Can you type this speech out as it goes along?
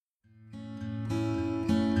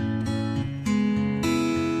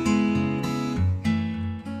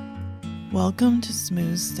Welcome to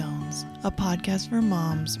Smooth Stones, a podcast for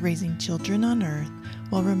moms raising children on earth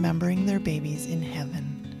while remembering their babies in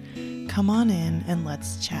heaven. Come on in and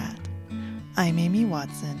let's chat. I'm Amy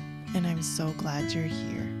Watson, and I'm so glad you're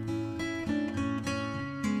here.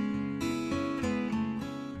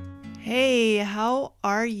 Hey, how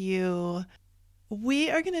are you? We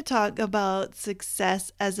are going to talk about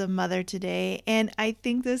success as a mother today, and I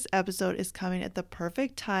think this episode is coming at the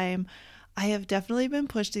perfect time. I have definitely been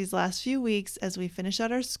pushed these last few weeks as we finish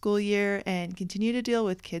out our school year and continue to deal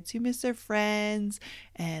with kids who miss their friends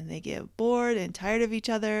and they get bored and tired of each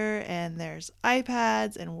other, and there's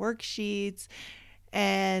iPads and worksheets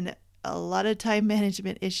and a lot of time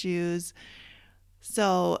management issues.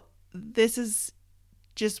 So this is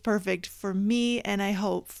just perfect for me, and I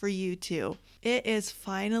hope for you too. It is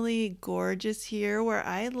finally gorgeous here where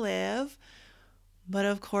I live, but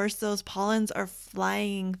of course those pollens are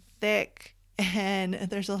flying thick and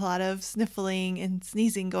there's a lot of sniffling and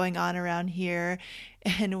sneezing going on around here,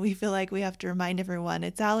 and we feel like we have to remind everyone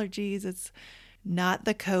it's allergies, it's not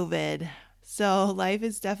the COVID. So life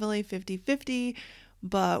is definitely 50-50,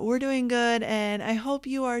 but we're doing good, and I hope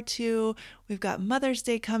you are too. We've got Mother's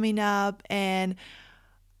Day coming up, and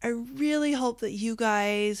I really hope that you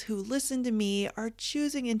guys who listen to me are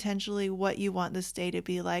choosing intentionally what you want this day to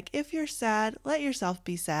be like. If you're sad, let yourself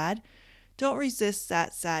be sad. Don't resist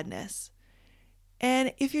that sadness.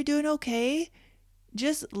 And if you're doing okay,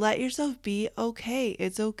 just let yourself be okay.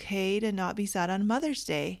 It's okay to not be sad on Mother's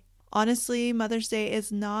Day. Honestly, Mother's Day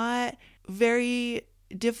is not very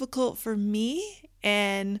difficult for me,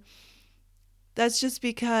 and that's just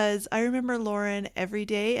because I remember Lauren every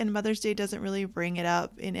day, and Mother's Day doesn't really bring it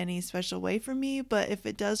up in any special way for me. But if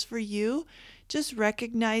it does for you, just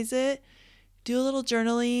recognize it, do a little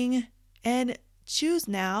journaling, and choose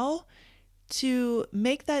now to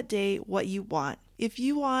make that day what you want. If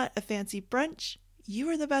you want a fancy brunch, you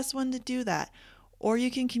are the best one to do that. Or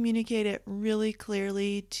you can communicate it really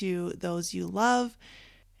clearly to those you love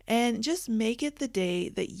and just make it the day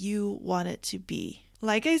that you want it to be.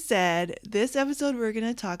 Like I said, this episode we're going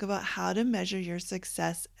to talk about how to measure your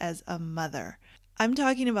success as a mother. I'm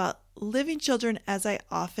talking about living children as I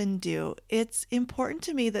often do. It's important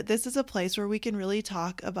to me that this is a place where we can really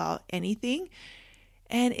talk about anything.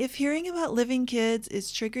 And if hearing about living kids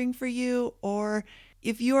is triggering for you, or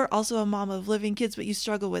if you are also a mom of living kids but you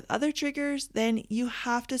struggle with other triggers, then you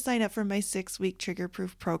have to sign up for my 6-week Trigger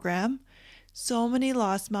Proof program. So many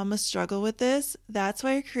lost mamas struggle with this. That's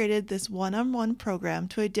why I created this one-on-one program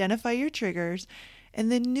to identify your triggers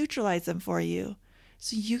and then neutralize them for you,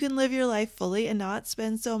 so you can live your life fully and not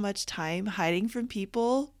spend so much time hiding from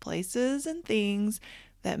people, places, and things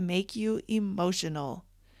that make you emotional.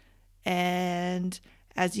 And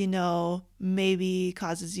as you know, maybe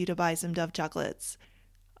causes you to buy some Dove chocolates.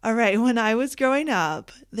 All right, when I was growing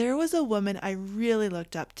up, there was a woman I really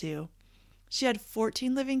looked up to. She had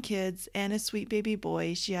 14 living kids and a sweet baby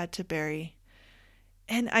boy she had to bury.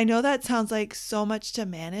 And I know that sounds like so much to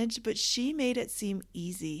manage, but she made it seem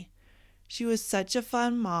easy. She was such a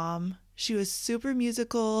fun mom. She was super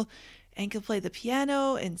musical and could play the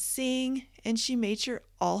piano and sing, and she made sure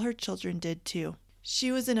all her children did too.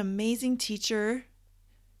 She was an amazing teacher.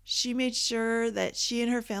 She made sure that she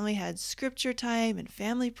and her family had scripture time and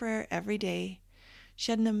family prayer every day.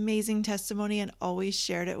 She had an amazing testimony and always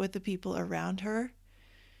shared it with the people around her.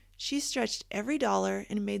 She stretched every dollar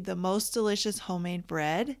and made the most delicious homemade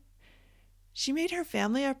bread. She made her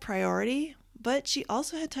family a priority, but she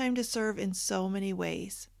also had time to serve in so many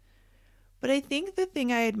ways. But I think the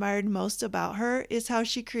thing I admired most about her is how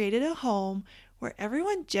she created a home where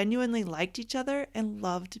everyone genuinely liked each other and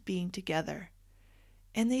loved being together.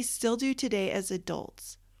 And they still do today as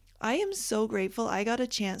adults. I am so grateful I got a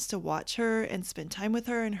chance to watch her and spend time with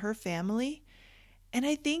her and her family. And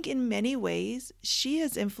I think in many ways, she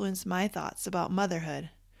has influenced my thoughts about motherhood.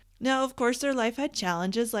 Now, of course, their life had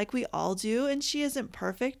challenges like we all do, and she isn't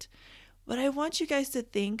perfect. But I want you guys to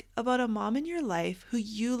think about a mom in your life who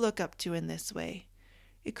you look up to in this way.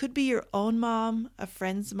 It could be your own mom, a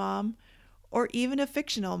friend's mom, or even a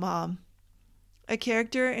fictional mom. A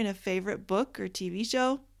character in a favorite book or TV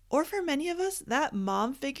show. Or for many of us, that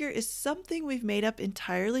mom figure is something we've made up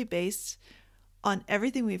entirely based on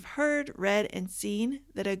everything we've heard, read, and seen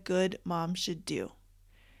that a good mom should do.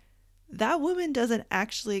 That woman doesn't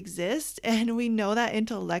actually exist, and we know that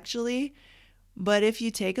intellectually, but if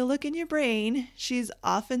you take a look in your brain, she's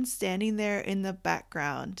often standing there in the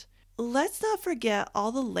background. Let's not forget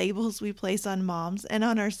all the labels we place on moms and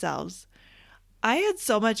on ourselves. I had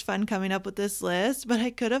so much fun coming up with this list, but I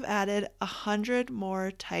could have added 100 more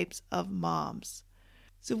types of moms.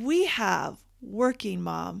 So we have working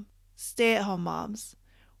mom, stay-at-home moms,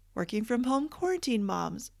 working from home quarantine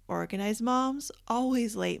moms, organized moms,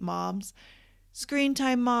 always late moms, screen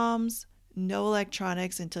time moms, no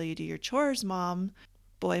electronics until you do your chores mom,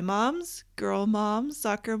 boy moms, girl moms,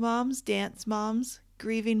 soccer moms, dance moms,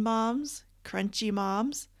 grieving moms, crunchy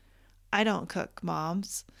moms, I don't cook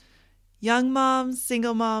moms, young moms,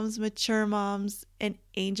 single moms, mature moms, and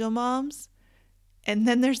angel moms. And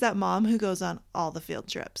then there's that mom who goes on all the field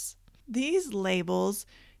trips. These labels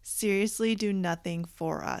seriously do nothing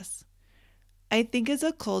for us. I think as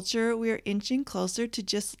a culture, we are inching closer to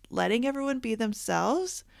just letting everyone be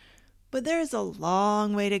themselves, but there is a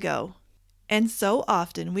long way to go. And so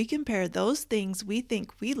often we compare those things we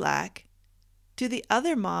think we lack to the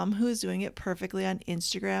other mom who is doing it perfectly on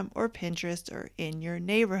Instagram or Pinterest or in your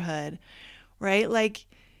neighborhood, right? Like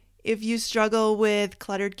if you struggle with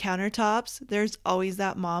cluttered countertops, there's always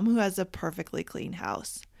that mom who has a perfectly clean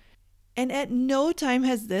house. And at no time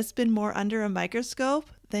has this been more under a microscope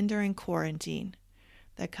than during quarantine.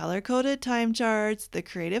 The color-coded time charts, the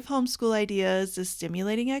creative homeschool ideas, the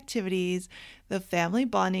stimulating activities, the family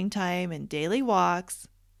bonding time and daily walks.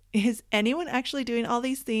 Is anyone actually doing all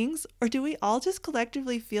these things, or do we all just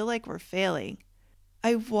collectively feel like we're failing?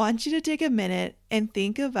 I want you to take a minute and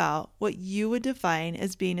think about what you would define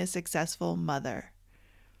as being a successful mother.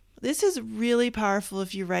 This is really powerful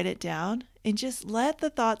if you write it down and just let the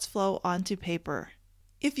thoughts flow onto paper.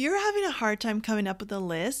 If you're having a hard time coming up with a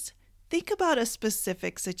list, think about a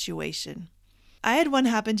specific situation. I had one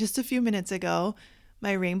happen just a few minutes ago.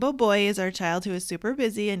 My rainbow boy is our child who is super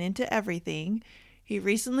busy and into everything. He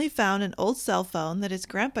recently found an old cell phone that his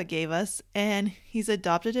grandpa gave us, and he's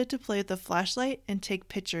adopted it to play with the flashlight and take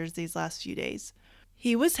pictures these last few days.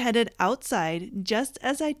 He was headed outside just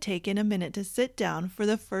as I'd taken a minute to sit down for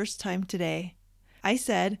the first time today. I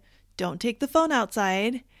said, "Don't take the phone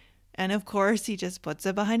outside." And of course, he just puts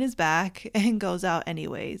it behind his back and goes out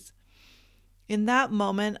anyways. In that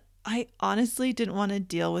moment, I honestly didn't want to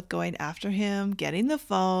deal with going after him, getting the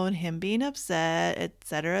phone, him being upset,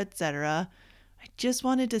 etc., etc. I just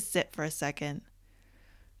wanted to sit for a second.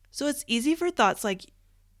 So it's easy for thoughts like,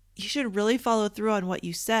 you should really follow through on what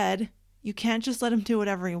you said. You can't just let him do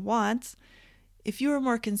whatever he wants. If you were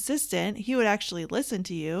more consistent, he would actually listen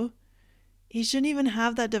to you. He shouldn't even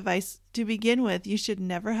have that device to begin with. You should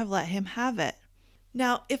never have let him have it.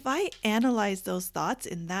 Now, if I analyze those thoughts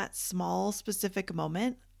in that small, specific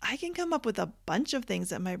moment, I can come up with a bunch of things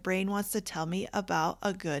that my brain wants to tell me about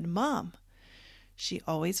a good mom. She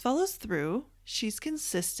always follows through. She's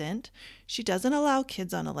consistent. She doesn't allow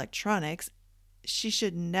kids on electronics. She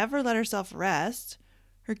should never let herself rest.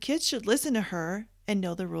 Her kids should listen to her and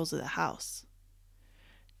know the rules of the house.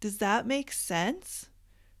 Does that make sense?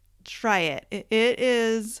 Try it. It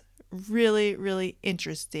is really, really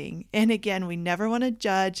interesting. And again, we never want to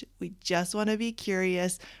judge. We just want to be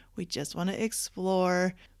curious. We just want to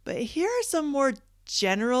explore. But here are some more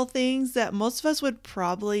general things that most of us would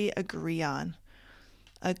probably agree on.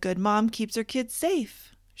 A good mom keeps her kids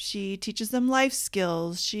safe. She teaches them life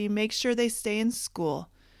skills. She makes sure they stay in school.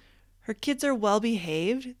 Her kids are well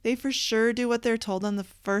behaved. They for sure do what they're told on the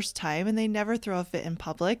first time, and they never throw a fit in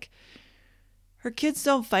public. Her kids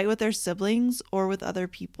don't fight with their siblings or with other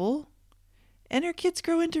people. And her kids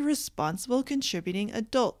grow into responsible, contributing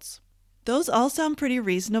adults. Those all sound pretty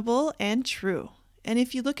reasonable and true. And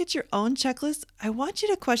if you look at your own checklist, I want you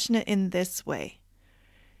to question it in this way.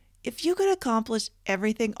 If you could accomplish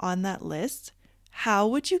everything on that list, how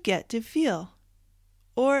would you get to feel?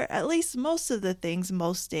 Or at least most of the things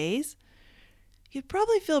most days, you'd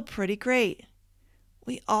probably feel pretty great.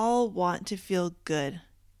 We all want to feel good,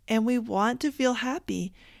 and we want to feel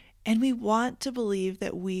happy, and we want to believe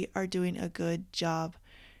that we are doing a good job.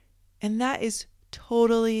 And that is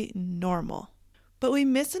totally normal. But we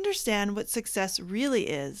misunderstand what success really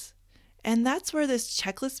is. And that's where this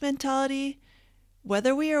checklist mentality,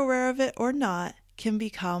 whether we are aware of it or not, can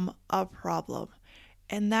become a problem.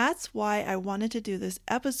 And that's why I wanted to do this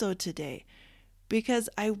episode today, because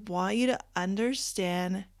I want you to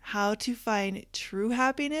understand how to find true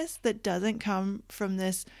happiness that doesn't come from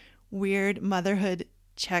this weird motherhood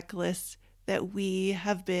checklist that we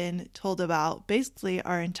have been told about basically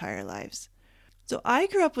our entire lives. So I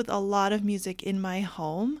grew up with a lot of music in my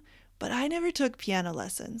home, but I never took piano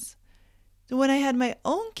lessons. So when I had my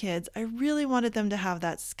own kids, I really wanted them to have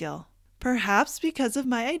that skill. Perhaps because of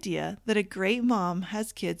my idea that a great mom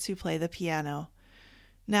has kids who play the piano.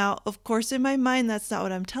 Now, of course, in my mind, that's not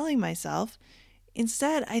what I'm telling myself.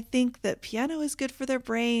 Instead, I think that piano is good for their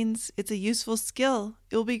brains. It's a useful skill.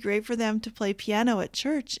 It will be great for them to play piano at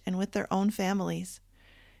church and with their own families.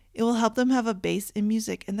 It will help them have a base in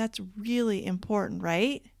music, and that's really important,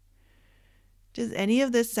 right? Does any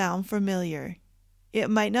of this sound familiar? It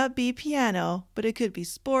might not be piano, but it could be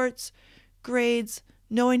sports, grades,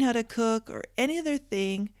 knowing how to cook, or any other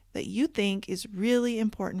thing that you think is really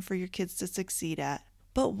important for your kids to succeed at.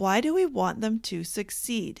 But why do we want them to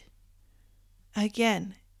succeed?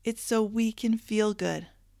 Again, it's so we can feel good.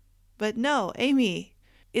 But no, Amy,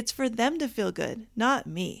 it's for them to feel good, not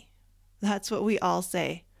me. That's what we all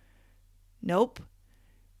say. Nope.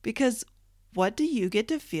 Because what do you get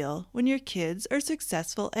to feel when your kids are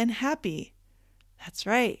successful and happy? That's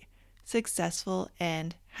right, successful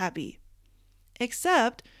and happy.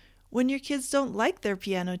 Except when your kids don't like their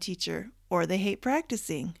piano teacher or they hate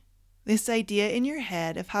practicing. This idea in your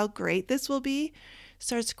head of how great this will be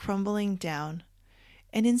starts crumbling down.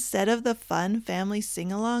 And instead of the fun family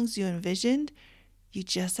sing-alongs you envisioned, you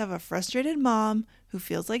just have a frustrated mom who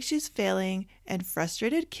feels like she's failing and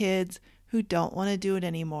frustrated kids who don't want to do it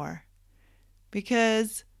anymore.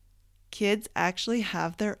 Because kids actually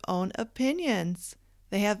have their own opinions.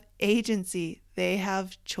 They have agency. They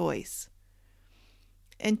have choice.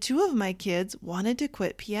 And 2 of my kids wanted to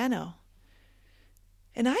quit piano.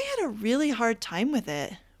 And I had a really hard time with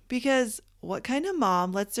it because what kind of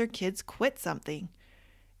mom lets their kids quit something?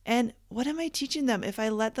 And what am I teaching them if I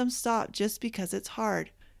let them stop just because it's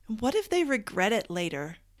hard? And what if they regret it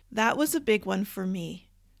later? That was a big one for me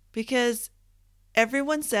because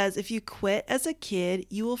everyone says if you quit as a kid,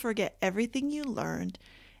 you will forget everything you learned.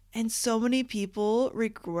 And so many people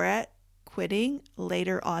regret quitting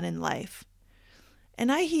later on in life.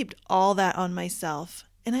 And I heaped all that on myself.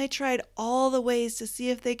 And I tried all the ways to see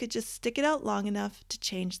if they could just stick it out long enough to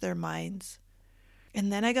change their minds.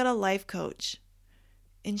 And then I got a life coach.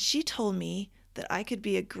 And she told me that I could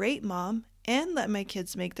be a great mom and let my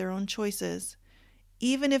kids make their own choices,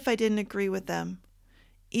 even if I didn't agree with them,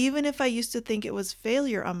 even if I used to think it was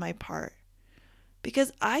failure on my part,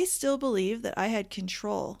 because I still believed that I had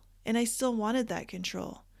control and I still wanted that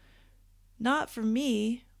control. Not for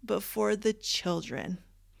me, but for the children.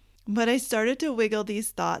 But I started to wiggle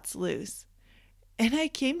these thoughts loose, and I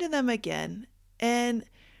came to them again, and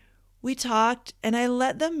we talked, and I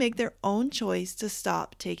let them make their own choice to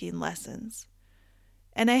stop taking lessons.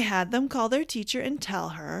 And I had them call their teacher and tell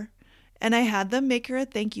her, and I had them make her a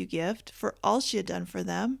thank you gift for all she had done for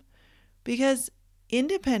them, because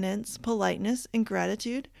independence, politeness, and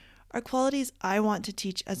gratitude are qualities I want to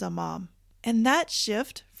teach as a mom. And that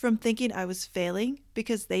shift from thinking I was failing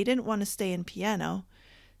because they didn't want to stay in piano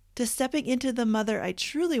to stepping into the mother I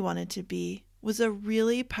truly wanted to be was a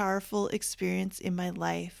really powerful experience in my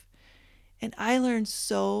life. And I learned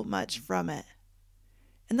so much from it.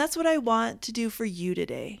 And that's what I want to do for you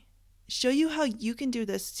today. Show you how you can do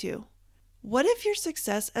this too. What if your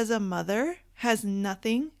success as a mother has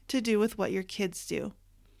nothing to do with what your kids do?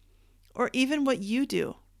 Or even what you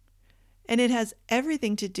do? And it has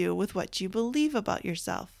everything to do with what you believe about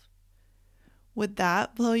yourself. Would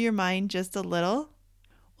that blow your mind just a little?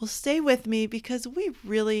 Well, stay with me because we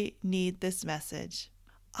really need this message.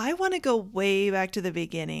 I want to go way back to the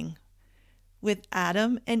beginning with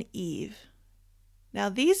Adam and Eve. Now,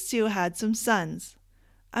 these 2 had some sons.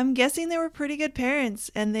 I'm guessing they were pretty good parents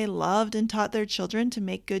and they loved and taught their children to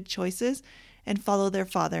make good choices and follow their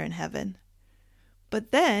Father in heaven.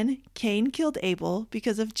 But then Cain killed Abel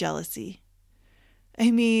because of jealousy. I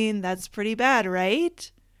mean, that's pretty bad,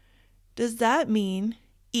 right? Does that mean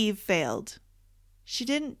Eve failed? She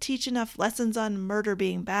didn't teach enough lessons on murder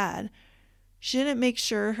being bad. She didn't make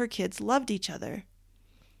sure her kids loved each other.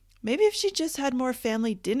 Maybe if she just had more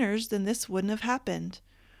family dinners, then this wouldn't have happened.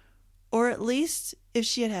 Or at least if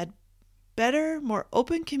she had had better, more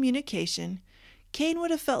open communication, Cain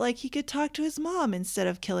would have felt like he could talk to his mom instead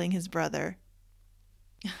of killing his brother.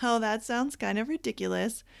 Oh, that sounds kind of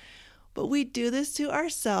ridiculous, but we do this to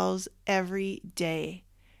ourselves every day.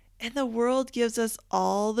 And the world gives us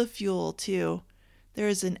all the fuel too. There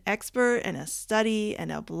is an expert and a study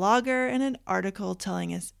and a blogger and an article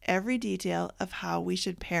telling us every detail of how we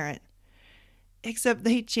should parent. Except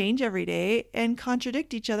they change every day and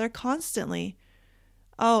contradict each other constantly.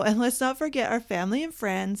 Oh, and let's not forget our family and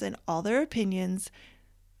friends and all their opinions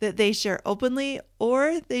that they share openly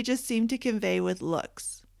or they just seem to convey with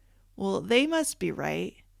looks. Well, they must be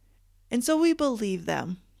right. And so we believe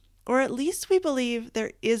them. Or at least we believe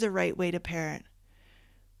there is a right way to parent.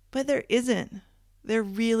 But there isn't. There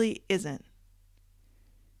really isn't.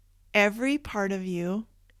 Every part of you,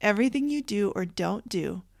 everything you do or don't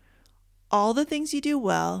do, all the things you do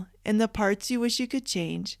well and the parts you wish you could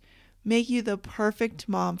change make you the perfect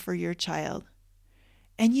mom for your child.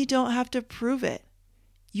 And you don't have to prove it.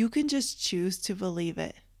 You can just choose to believe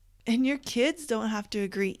it. And your kids don't have to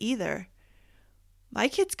agree either. My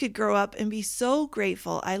kids could grow up and be so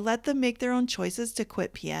grateful I let them make their own choices to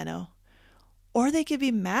quit piano. Or they could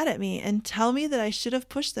be mad at me and tell me that I should have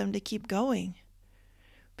pushed them to keep going.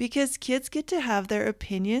 Because kids get to have their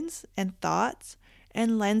opinions and thoughts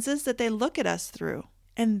and lenses that they look at us through.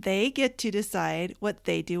 And they get to decide what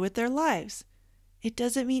they do with their lives. It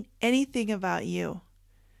doesn't mean anything about you.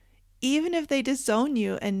 Even if they disown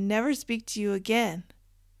you and never speak to you again,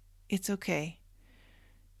 it's okay.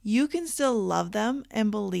 You can still love them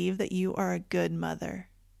and believe that you are a good mother.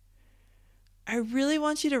 I really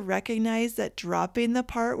want you to recognize that dropping the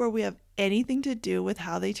part where we have anything to do with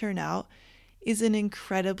how they turn out is an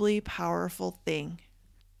incredibly powerful thing.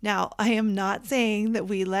 Now, I am not saying that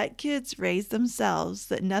we let kids raise themselves,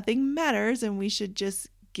 that nothing matters and we should just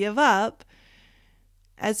give up.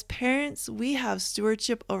 As parents, we have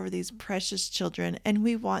stewardship over these precious children, and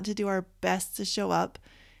we want to do our best to show up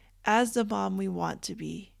as the mom we want to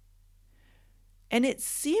be. And it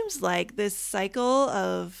seems like this cycle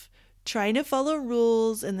of trying to follow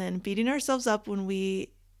rules and then beating ourselves up when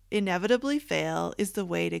we inevitably fail is the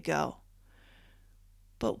way to go.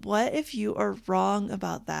 But what if you are wrong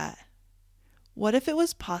about that? What if it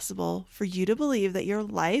was possible for you to believe that your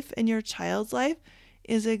life and your child's life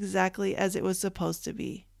is exactly as it was supposed to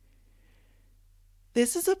be?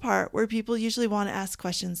 This is a part where people usually want to ask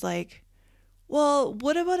questions like, well,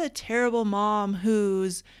 what about a terrible mom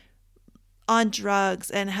who's on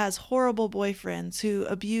drugs and has horrible boyfriends who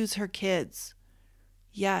abuse her kids?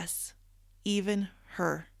 Yes, even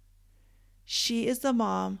her. She is the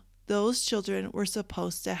mom those children were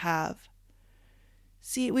supposed to have.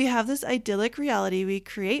 See, we have this idyllic reality we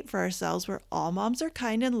create for ourselves where all moms are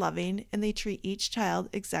kind and loving and they treat each child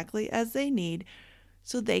exactly as they need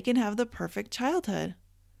so they can have the perfect childhood.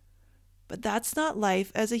 But that's not life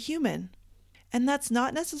as a human, and that's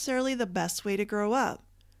not necessarily the best way to grow up.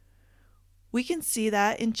 We can see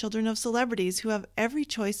that in children of celebrities who have every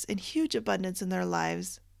choice and huge abundance in their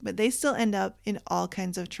lives, but they still end up in all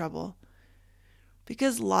kinds of trouble.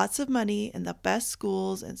 Because lots of money and the best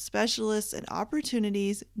schools and specialists and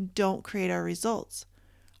opportunities don't create our results.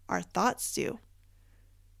 Our thoughts do.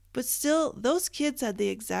 But still, those kids had the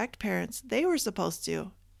exact parents they were supposed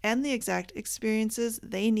to and the exact experiences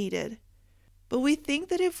they needed. But we think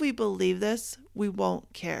that if we believe this, we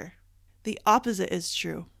won't care. The opposite is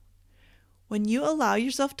true. When you allow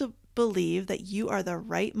yourself to believe that you are the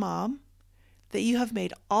right mom, that you have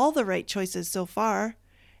made all the right choices so far,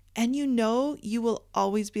 and you know you will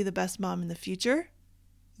always be the best mom in the future,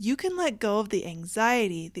 you can let go of the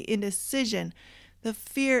anxiety, the indecision, the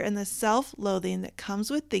fear, and the self-loathing that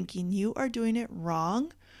comes with thinking you are doing it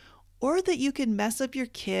wrong or that you can mess up your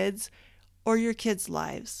kids or your kids'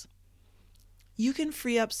 lives. You can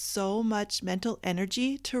free up so much mental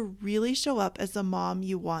energy to really show up as the mom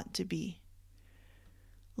you want to be.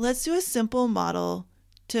 Let's do a simple model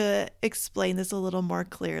to explain this a little more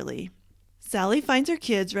clearly. Sally finds her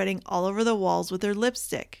kids writing all over the walls with their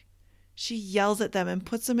lipstick. She yells at them and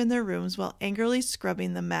puts them in their rooms while angrily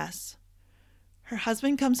scrubbing the mess. Her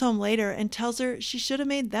husband comes home later and tells her she should have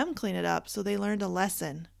made them clean it up so they learned a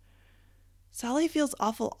lesson. Sally feels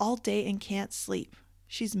awful all day and can't sleep.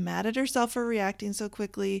 She's mad at herself for reacting so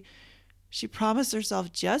quickly. She promised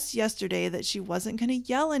herself just yesterday that she wasn't going to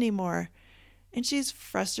yell anymore. And she's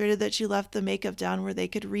frustrated that she left the makeup down where they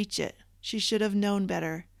could reach it. She should have known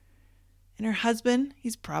better. And her husband,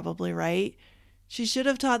 he's probably right. She should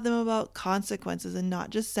have taught them about consequences and not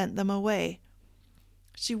just sent them away.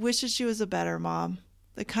 She wishes she was a better mom,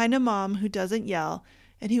 the kind of mom who doesn't yell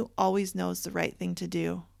and who always knows the right thing to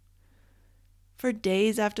do. For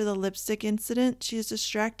days after the lipstick incident, she is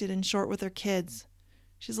distracted and short with her kids.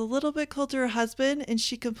 She's a little bit cold to her husband and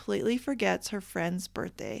she completely forgets her friend's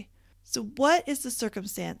birthday. So what is the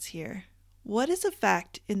circumstance here? What is a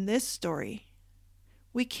fact in this story?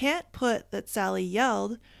 We can't put that Sally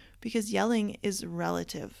yelled because yelling is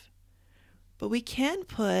relative. But we can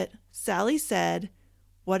put Sally said,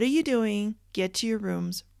 "What are you doing? Get to your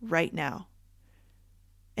rooms right now."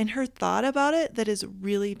 And her thought about it that is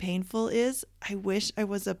really painful is, "I wish I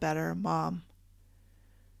was a better mom."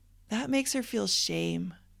 That makes her feel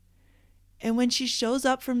shame. And when she shows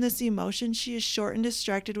up from this emotion, she is short and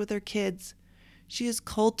distracted with her kids. She is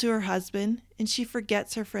cold to her husband, and she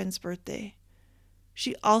forgets her friend's birthday.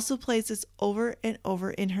 She also plays this over and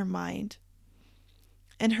over in her mind.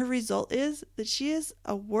 And her result is that she is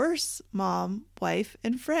a worse mom, wife,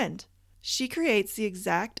 and friend. She creates the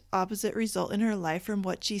exact opposite result in her life from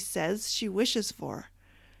what she says she wishes for.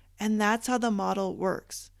 And that's how the model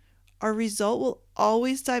works. Our result will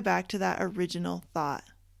always tie back to that original thought.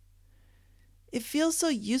 It feels so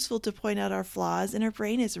useful to point out our flaws, and our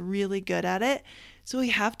brain is really good at it, so we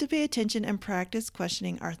have to pay attention and practice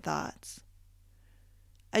questioning our thoughts.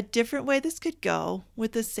 A different way this could go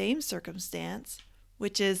with the same circumstance,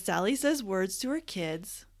 which is Sally says words to her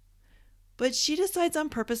kids, but she decides on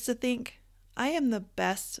purpose to think, I am the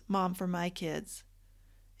best mom for my kids.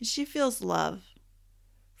 And she feels love.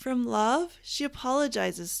 From love, she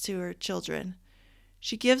apologizes to her children.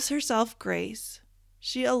 She gives herself grace.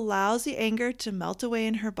 She allows the anger to melt away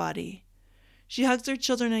in her body. She hugs her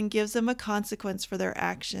children and gives them a consequence for their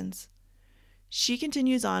actions. She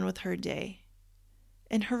continues on with her day.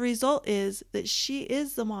 And her result is that she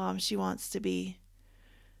is the mom she wants to be.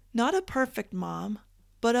 Not a perfect mom,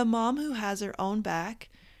 but a mom who has her own back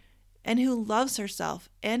and who loves herself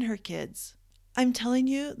and her kids. I'm telling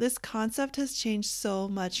you, this concept has changed so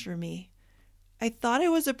much for me. I thought I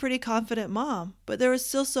was a pretty confident mom, but there was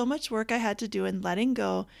still so much work I had to do in letting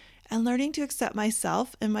go and learning to accept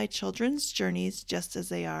myself and my children's journeys just as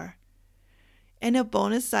they are. And a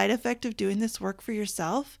bonus side effect of doing this work for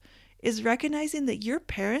yourself is recognizing that your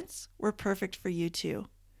parents were perfect for you too.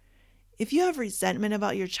 If you have resentment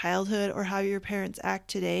about your childhood or how your parents act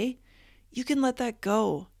today, you can let that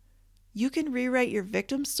go. You can rewrite your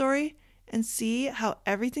victim story and see how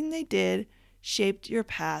everything they did shaped your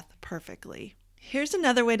path perfectly. Here's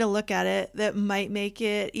another way to look at it that might make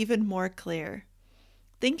it even more clear.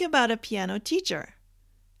 Think about a piano teacher.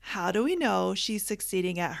 How do we know she's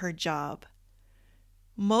succeeding at her job?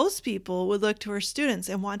 Most people would look to her students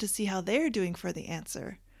and want to see how they're doing for the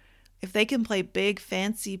answer. If they can play big,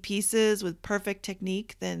 fancy pieces with perfect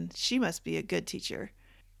technique, then she must be a good teacher.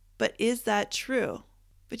 But is that true?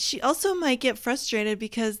 But she also might get frustrated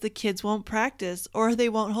because the kids won't practice, or they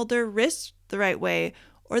won't hold their wrists the right way,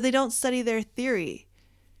 or they don't study their theory.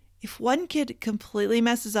 If one kid completely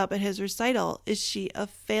messes up at his recital, is she a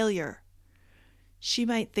failure? She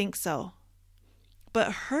might think so.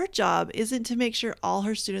 But her job isn't to make sure all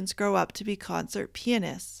her students grow up to be concert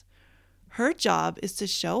pianists. Her job is to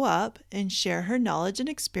show up and share her knowledge and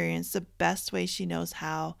experience the best way she knows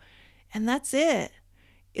how. And that's it.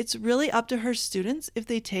 It's really up to her students if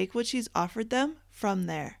they take what she's offered them from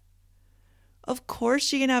there. Of course,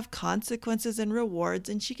 she can have consequences and rewards,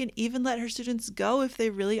 and she can even let her students go if they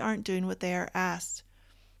really aren't doing what they are asked.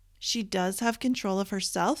 She does have control of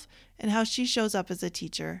herself and how she shows up as a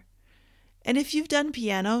teacher. And if you've done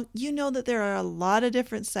piano, you know that there are a lot of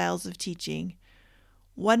different styles of teaching.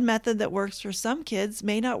 One method that works for some kids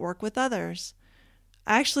may not work with others.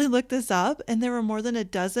 I actually looked this up, and there were more than a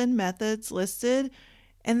dozen methods listed,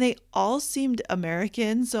 and they all seemed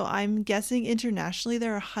American, so I'm guessing internationally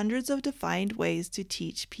there are hundreds of defined ways to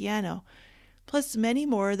teach piano, plus many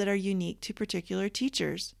more that are unique to particular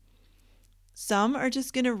teachers. Some are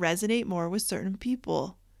just going to resonate more with certain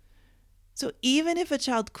people. So even if a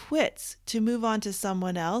child quits to move on to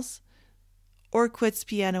someone else, or quits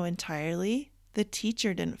piano entirely, the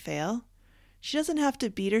teacher didn't fail. She doesn't have to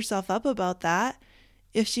beat herself up about that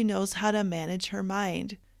if she knows how to manage her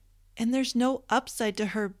mind. And there's no upside to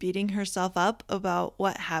her beating herself up about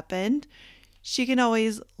what happened. She can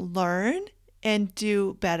always learn and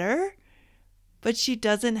do better, but she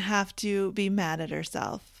doesn't have to be mad at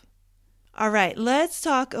herself. All right, let's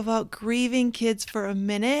talk about grieving kids for a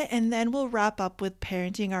minute, and then we'll wrap up with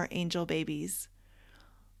parenting our angel babies.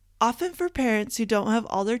 Often for parents who don't have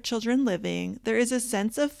all their children living, there is a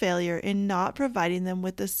sense of failure in not providing them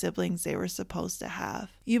with the siblings they were supposed to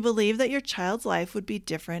have. You believe that your child's life would be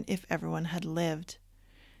different if everyone had lived.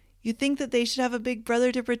 You think that they should have a big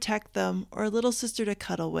brother to protect them or a little sister to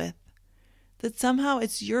cuddle with. That somehow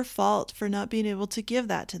it's your fault for not being able to give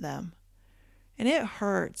that to them. And it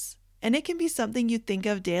hurts. And it can be something you think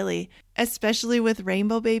of daily, especially with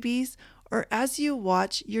rainbow babies or as you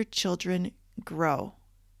watch your children grow.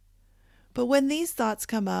 But when these thoughts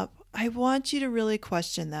come up, I want you to really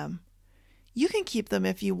question them. You can keep them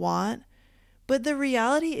if you want, but the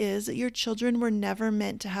reality is that your children were never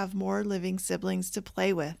meant to have more living siblings to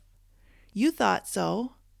play with. You thought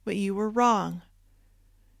so, but you were wrong.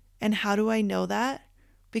 And how do I know that?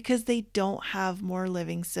 Because they don't have more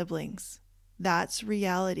living siblings. That's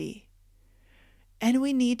reality. And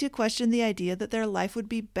we need to question the idea that their life would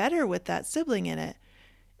be better with that sibling in it,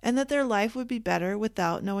 and that their life would be better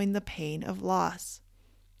without knowing the pain of loss.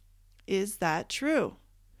 Is that true?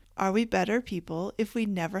 Are we better people if we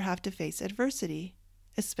never have to face adversity,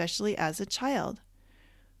 especially as a child?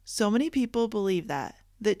 So many people believe that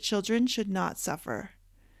children should not suffer.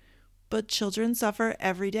 But children suffer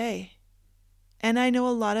every day. And I know a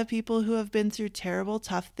lot of people who have been through terrible,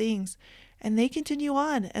 tough things, and they continue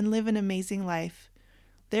on and live an amazing life.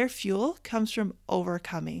 Their fuel comes from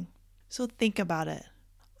overcoming. So think about it.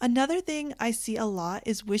 Another thing I see a lot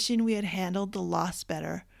is wishing we had handled the loss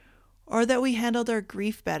better, or that we handled our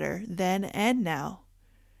grief better then and now.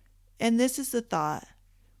 And this is the thought: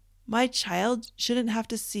 my child shouldn't have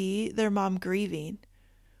to see their mom grieving,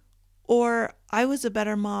 or I was a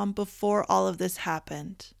better mom before all of this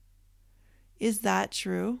happened. Is that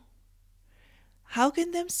true? How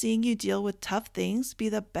can them seeing you deal with tough things be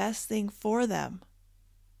the best thing for them?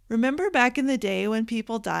 Remember back in the day when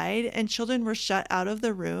people died and children were shut out of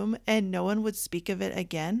the room and no one would speak of it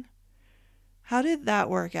again? How did that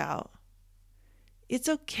work out? It's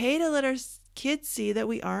okay to let our kids see that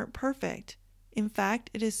we aren't perfect. In fact,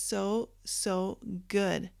 it is so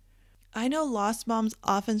good. I know lost moms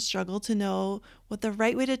often struggle to know what the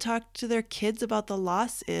right way to talk to their kids about the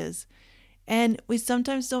loss is, and we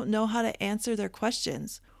sometimes don't know how to answer their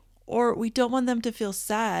questions, or we don't want them to feel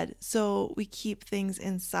sad, so we keep things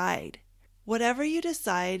inside. Whatever you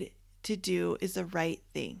decide to do is the right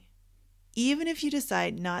thing, even if you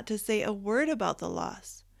decide not to say a word about the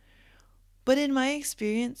loss. But in my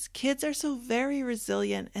experience, kids are so very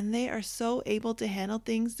resilient and they are so able to handle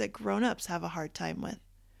things that grown-ups have a hard time with.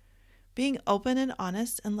 Being open and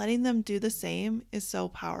honest and letting them do the same is so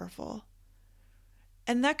powerful.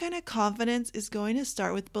 And that kind of confidence is going to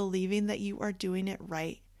start with believing that you are doing it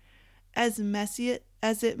right. As messy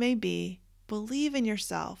as it may be, believe in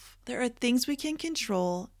yourself. There are things we can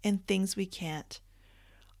control and things we can't.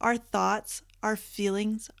 Our thoughts, our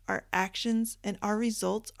feelings, our actions, and our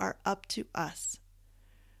results are up to us.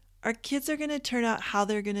 Our kids are going to turn out how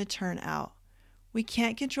they're going to turn out. We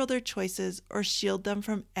can't control their choices or shield them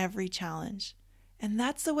from every challenge. And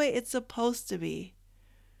that's the way it's supposed to be.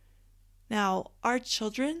 Now, our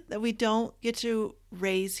children that we don't get to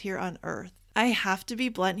raise here on earth. I have to be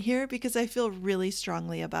blunt here because I feel really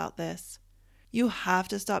strongly about this. You have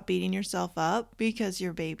to stop beating yourself up because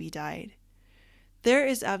your baby died. There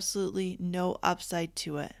is absolutely no upside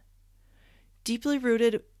to it. Deeply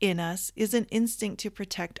rooted in us is an instinct to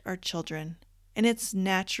protect our children, and it's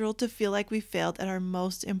natural to feel like we failed at our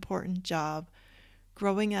most important job,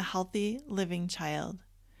 growing a healthy, living child.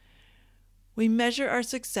 We measure our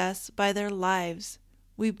success by their lives.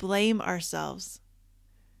 We blame ourselves.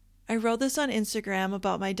 I wrote this on Instagram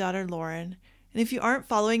about my daughter Lauren, and if you aren't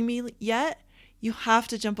following me yet, you have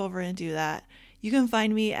to jump over and do that. You can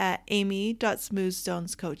find me at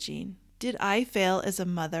amy.smoothstonescoaching. Did I fail as a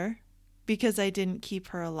mother because I didn't keep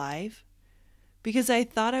her alive? Because I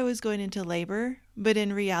thought I was going into labor, but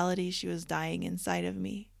in reality she was dying inside of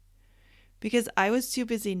me? Because I was too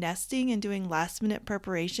busy nesting and doing last-minute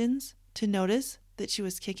preparations to notice that she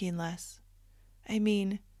was kicking less? I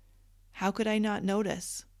mean, how could I not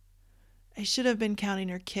notice? I should have been counting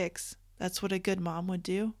her kicks. That's what a good mom would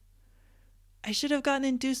do. I should have gotten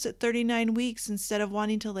induced at 39 weeks instead of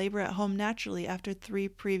wanting to labor at home naturally after 3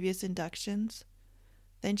 previous inductions.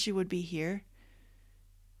 Then she would be here.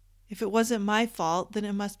 If it wasn't my fault, then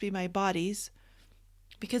it must be my body's,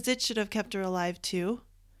 because it should have kept her alive too.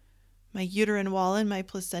 My uterine wall and my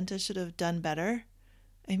placenta should have done better.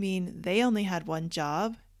 I mean, they only had one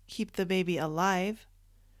job: keep the baby alive.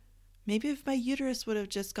 Maybe if my uterus would have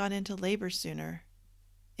just gone into labor sooner.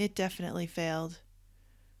 It definitely failed.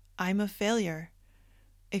 I'm a failure.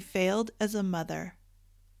 I failed as a mother.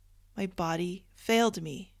 My body failed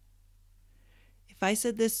me. If I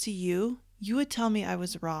said this to you, you would tell me I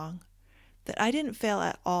was wrong, that I didn't fail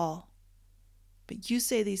at all. But you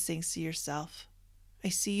say these things to yourself. I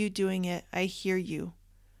see you doing it. I hear you.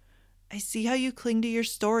 I see how you cling to your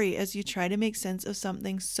story as you try to make sense of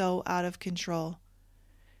something so out of control,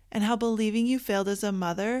 and how believing you failed as a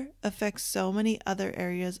mother affects so many other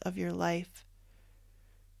areas of your life.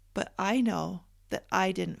 But I know that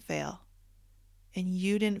I didn't fail, and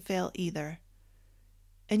you didn't fail either.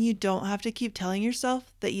 And you don't have to keep telling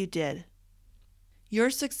yourself that you did. Your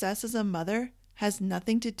success as a mother has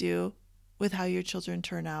nothing to do with how your children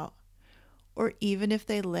turn out, or even if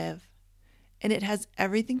they live. And it has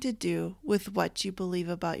everything to do with what you believe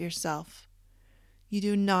about yourself. You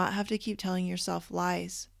do not have to keep telling yourself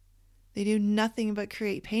lies. They do nothing but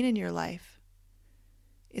create pain in your life.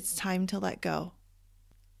 It's time to let go.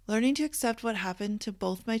 Learning to accept what happened to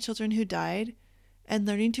both my children who died, and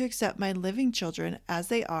learning to accept my living children as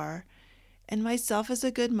they are, and myself as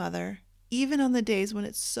a good mother, even on the days when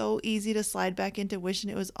it's so easy to slide back into wishing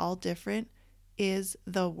it was all different, is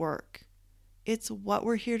the work. It's what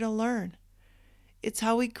we're here to learn. It's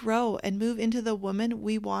how we grow and move into the woman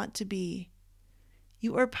we want to be.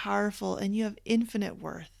 You are powerful and you have infinite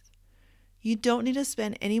worth. You don't need to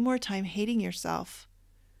spend any more time hating yourself.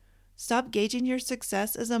 Stop gauging your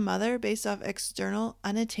success as a mother based off external,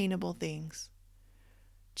 unattainable things.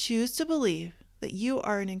 Choose to believe that you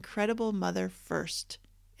are an incredible mother first,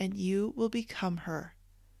 and you will become her.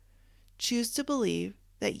 Choose to believe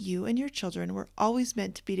that you and your children were always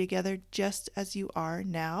meant to be together just as you are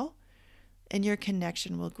now, and your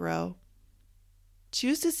connection will grow.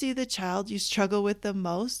 Choose to see the child you struggle with the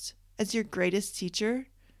most as your greatest teacher,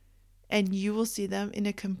 and you will see them in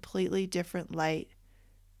a completely different light.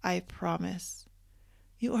 I promise.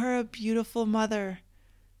 You are a beautiful mother.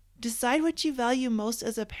 Decide what you value most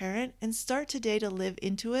as a parent and start today to live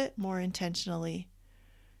into it more intentionally.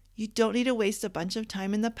 You don't need to waste a bunch of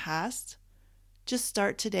time in the past. Just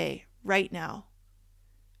start today, right now.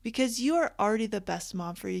 Because you are already the best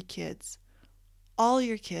mom for your kids. All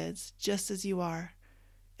your kids, just as you are.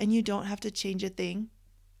 And you don't have to change a thing.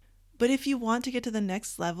 But if you want to get to the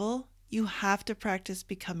next level, you have to practice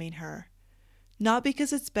becoming her. Not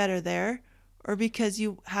because it's better there or because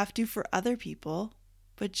you have to for other people,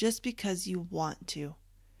 but just because you want to.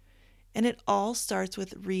 And it all starts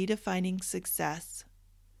with redefining success.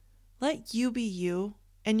 Let you be you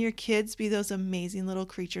and your kids be those amazing little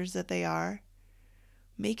creatures that they are.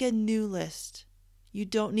 Make a new list. You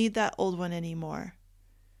don't need that old one anymore.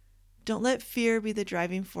 Don't let fear be the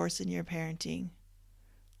driving force in your parenting.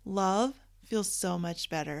 Love feels so much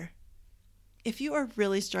better. If you are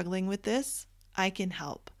really struggling with this, I can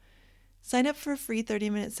help. Sign up for a free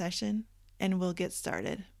 30-minute session and we'll get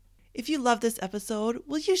started. If you love this episode,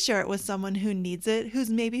 will you share it with someone who needs it, who's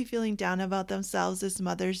maybe feeling down about themselves this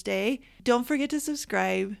Mother's Day? Don't forget to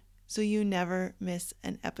subscribe so you never miss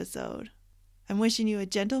an episode. I'm wishing you a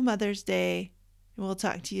gentle Mother's Day, and we'll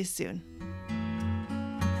talk to you soon.